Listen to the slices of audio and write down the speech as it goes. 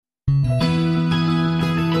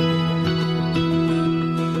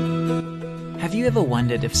you ever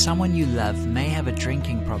wondered if someone you love may have a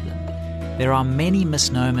drinking problem? There are many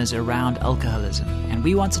misnomers around alcoholism, and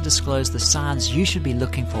we want to disclose the signs you should be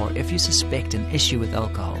looking for if you suspect an issue with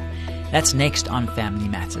alcohol. That's next on Family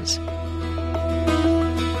Matters.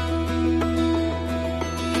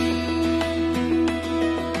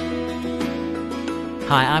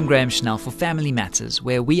 Hi, I'm Graham Schnell for Family Matters,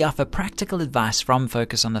 where we offer practical advice from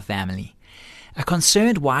Focus on the Family. A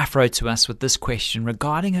concerned wife wrote to us with this question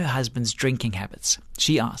regarding her husband's drinking habits.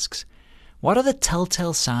 She asks, "What are the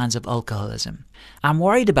telltale signs of alcoholism? I'm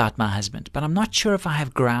worried about my husband, but I'm not sure if I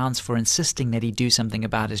have grounds for insisting that he do something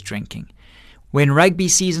about his drinking. When rugby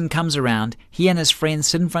season comes around, he and his friends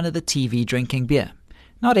sit in front of the TV drinking beer.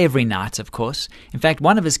 Not every night, of course. In fact,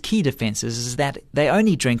 one of his key defenses is that they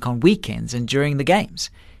only drink on weekends and during the games.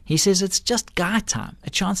 He says it's just guy time, a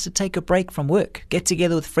chance to take a break from work, get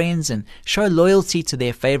together with friends and show loyalty to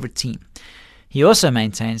their favorite team. He also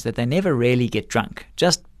maintains that they never really get drunk,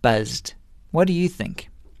 just buzzed. What do you think?"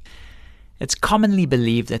 It's commonly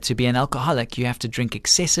believed that to be an alcoholic, you have to drink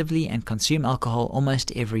excessively and consume alcohol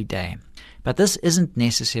almost every day. But this isn't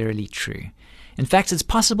necessarily true. In fact, it's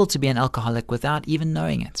possible to be an alcoholic without even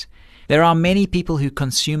knowing it. There are many people who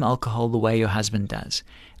consume alcohol the way your husband does.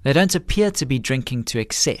 They don't appear to be drinking to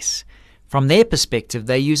excess. From their perspective,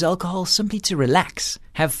 they use alcohol simply to relax,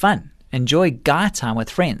 have fun, enjoy guy time with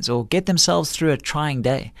friends, or get themselves through a trying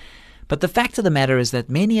day. But the fact of the matter is that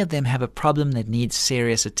many of them have a problem that needs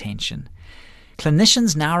serious attention.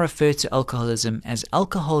 Clinicians now refer to alcoholism as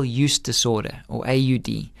alcohol use disorder, or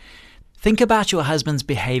AUD. Think about your husband's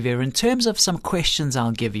behavior in terms of some questions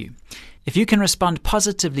I'll give you. If you can respond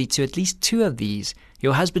positively to at least two of these,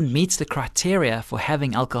 your husband meets the criteria for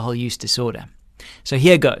having alcohol use disorder. So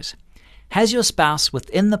here goes. Has your spouse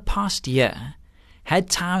within the past year had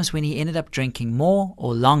times when he ended up drinking more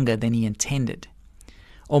or longer than he intended?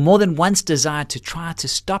 Or more than once desired to try to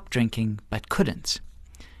stop drinking but couldn't?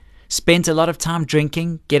 Spent a lot of time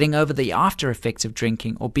drinking, getting over the after effects of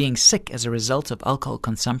drinking, or being sick as a result of alcohol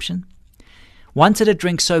consumption? Wanted a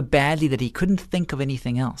drink so badly that he couldn't think of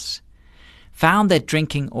anything else? Found that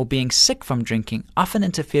drinking or being sick from drinking often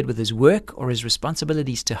interfered with his work or his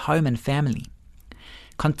responsibilities to home and family?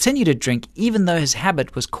 Continued to drink even though his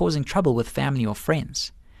habit was causing trouble with family or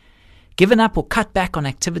friends? Given up or cut back on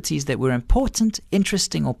activities that were important,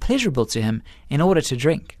 interesting, or pleasurable to him in order to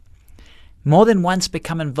drink? More than once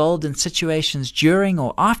become involved in situations during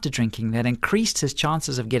or after drinking that increased his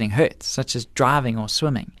chances of getting hurt, such as driving or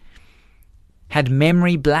swimming? Had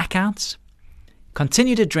memory blackouts?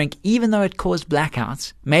 Continued to drink even though it caused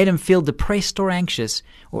blackouts, made him feel depressed or anxious,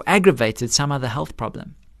 or aggravated some other health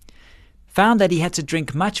problem? Found that he had to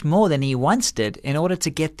drink much more than he once did in order to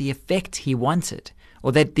get the effect he wanted,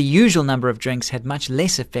 or that the usual number of drinks had much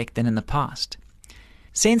less effect than in the past?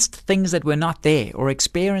 Sensed things that were not there, or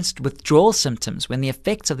experienced withdrawal symptoms when the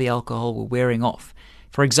effects of the alcohol were wearing off?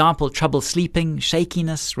 For example, trouble sleeping,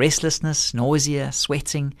 shakiness, restlessness, nausea,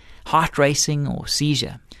 sweating, heart racing, or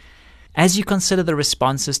seizure. As you consider the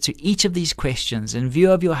responses to each of these questions in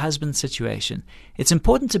view of your husband's situation, it's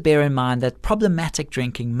important to bear in mind that problematic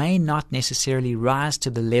drinking may not necessarily rise to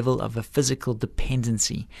the level of a physical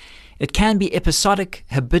dependency. It can be episodic,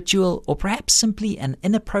 habitual, or perhaps simply an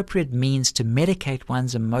inappropriate means to medicate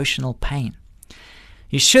one's emotional pain.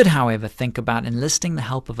 You should, however, think about enlisting the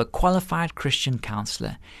help of a qualified Christian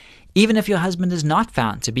counselor. Even if your husband is not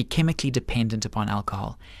found to be chemically dependent upon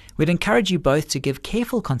alcohol, we'd encourage you both to give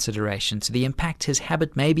careful consideration to the impact his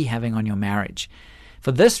habit may be having on your marriage.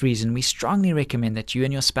 For this reason, we strongly recommend that you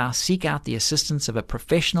and your spouse seek out the assistance of a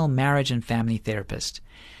professional marriage and family therapist.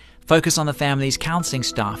 Focus on the Family's counseling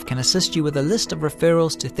staff can assist you with a list of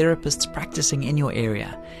referrals to therapists practicing in your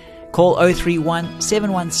area. Call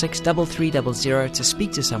 031-716-3300 to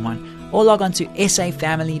speak to someone, or log on to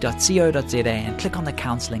safamily.co.za and click on the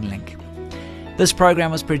counseling link. This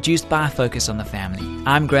program was produced by Focus on the Family.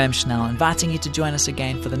 I'm Graham Schnell, inviting you to join us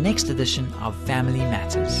again for the next edition of Family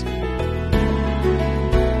Matters.